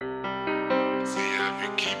be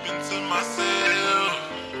keeping to myself.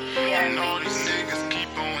 And all these niggas keep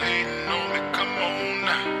on hating on me. Come on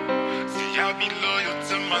now. See, I be loyal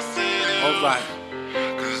to myself. Alright.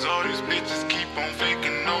 Cause all these bitches keep on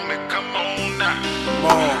faking on me. Come on now. Come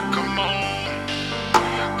on. Come on.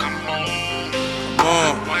 Come on. Come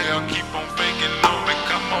on. Why y'all keep on faking on me?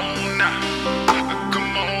 Come on now.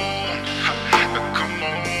 Come on. Come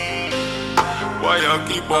on. Why y'all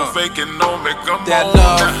keep on faking on me? Come that on.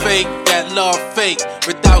 That love fake,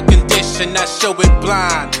 without condition, I show it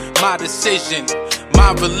blind. My decision,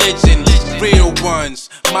 my religion, real ones,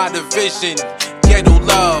 my division. Ghetto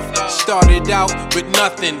love, started out with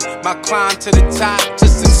nothing. My climb to the top to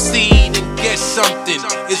succeed and get something.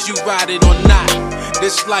 Is you ride it or not?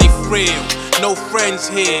 This life real, no friends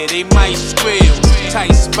here, they might squeal.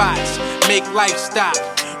 Tight spots, make life stop.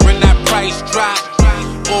 When that price drop,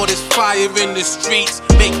 all this fire in the streets,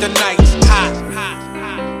 make the nights hot.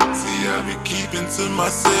 See, I be keeping to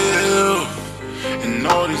myself, and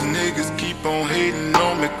all these niggas keep on hating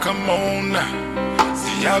on me. Come on now.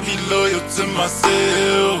 See, I be loyal to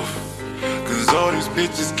myself, cause all these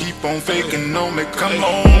bitches keep on faking on me. Come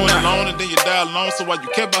on now. Alone and then you die alone, so why you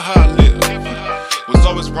care about how I live? Was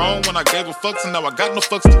always wrong when I gave a fuck, so now I got no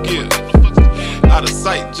fucks to give. Out of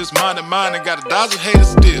sight, just minding mine and got a dodge of haters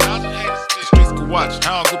still. The streets can watch,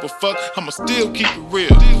 I don't give a fuck, I'ma still keep it real.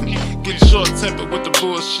 Getting short-tempered with the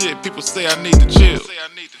bullshit, people say I need to chill.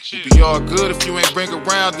 It'd be all good if you ain't bring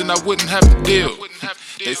around, then I wouldn't have to deal.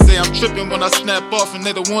 They say I'm tripping when I snap off, and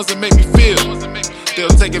they're the ones that make me feel.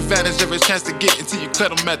 They'll take advantage of every chance to get until you cut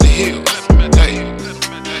them at the heels. Hey.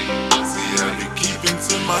 See, I be keeping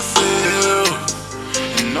to myself,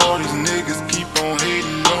 and all these niggas keep on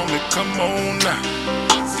hating on me. Come on now.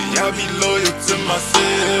 See, I be loyal to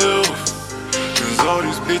myself, cause all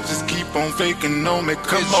these bitches keep on faking on me.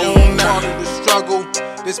 Come on now. Part of the struggle,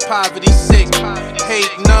 this poverty sick.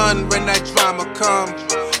 Hate none when that drama come.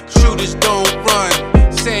 Shooters don't run.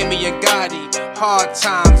 Sammy and Gotti, hard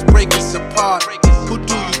times break us apart. Who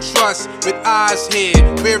do you trust with eyes here?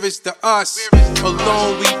 Where is the us?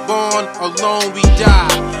 Alone we born, alone we die.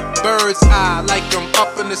 Bird's eye, like I'm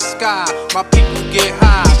up in the sky. My people get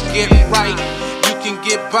high, get right, you can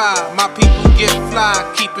get by. My people get fly,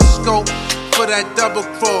 keep it scope for that double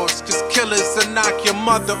cross, cause killers will knock your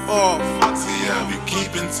mother off. See, I be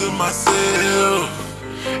keeping to myself,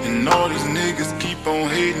 and all these niggas keep on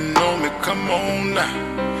hating on me. Come on now.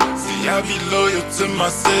 See, I be loyal to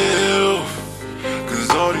myself, cause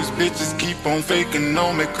all these bitches keep on faking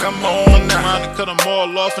on me. Come on now. Trying to cut them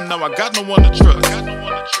all off, and now I got no one to trust.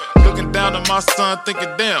 Looking down at my son, thinking,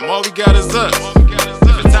 damn, all we got is us.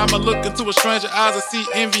 Every time I look into a stranger eyes, I see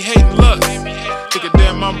envy, hate, and lust. Thinking,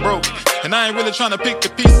 damn, I'm broke, and I ain't really trying to pick the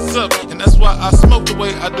pieces up. And that's why I smoke the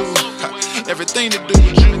way I do. Everything to do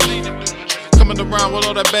with you. Coming around with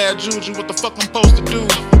all that bad juju, what the fuck I'm supposed to do?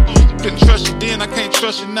 Couldn't trust you then, I can't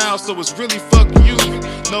trust you now, so it's really fuck you.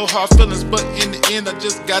 No hard feelings, but in the end, I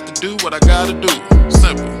just got to do what I gotta do.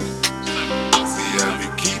 Simple. See, I be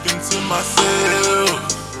keeping to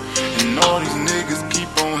myself, and all these niggas keep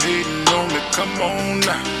on hating on me. Come on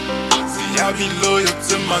now. See, I be loyal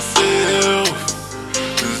to myself,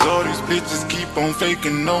 cause all these bitches keep on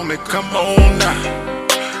faking on me. Come on now.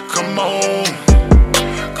 Come on.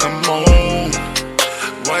 Come on.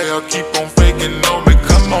 Why y'all keep on faking on me?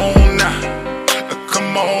 Come on now.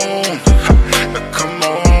 Come on. Come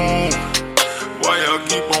on. Why y'all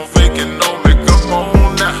keep on faking on me? Come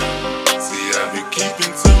on now. See, I be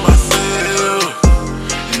keeping to myself,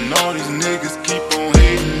 and all these niggas keep on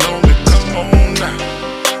hating on me. Come on now.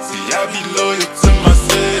 See, I be loyal to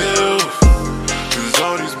myself, cause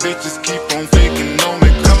all these bitches keep on faking on me.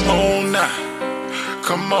 Come on now.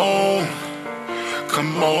 Come on.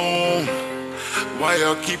 Come on. Why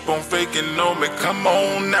y'all keep on faking on me? Come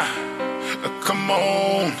on now. Come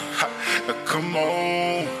on. Come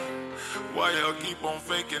on. Why y'all keep on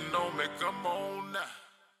faking on me? Come on now.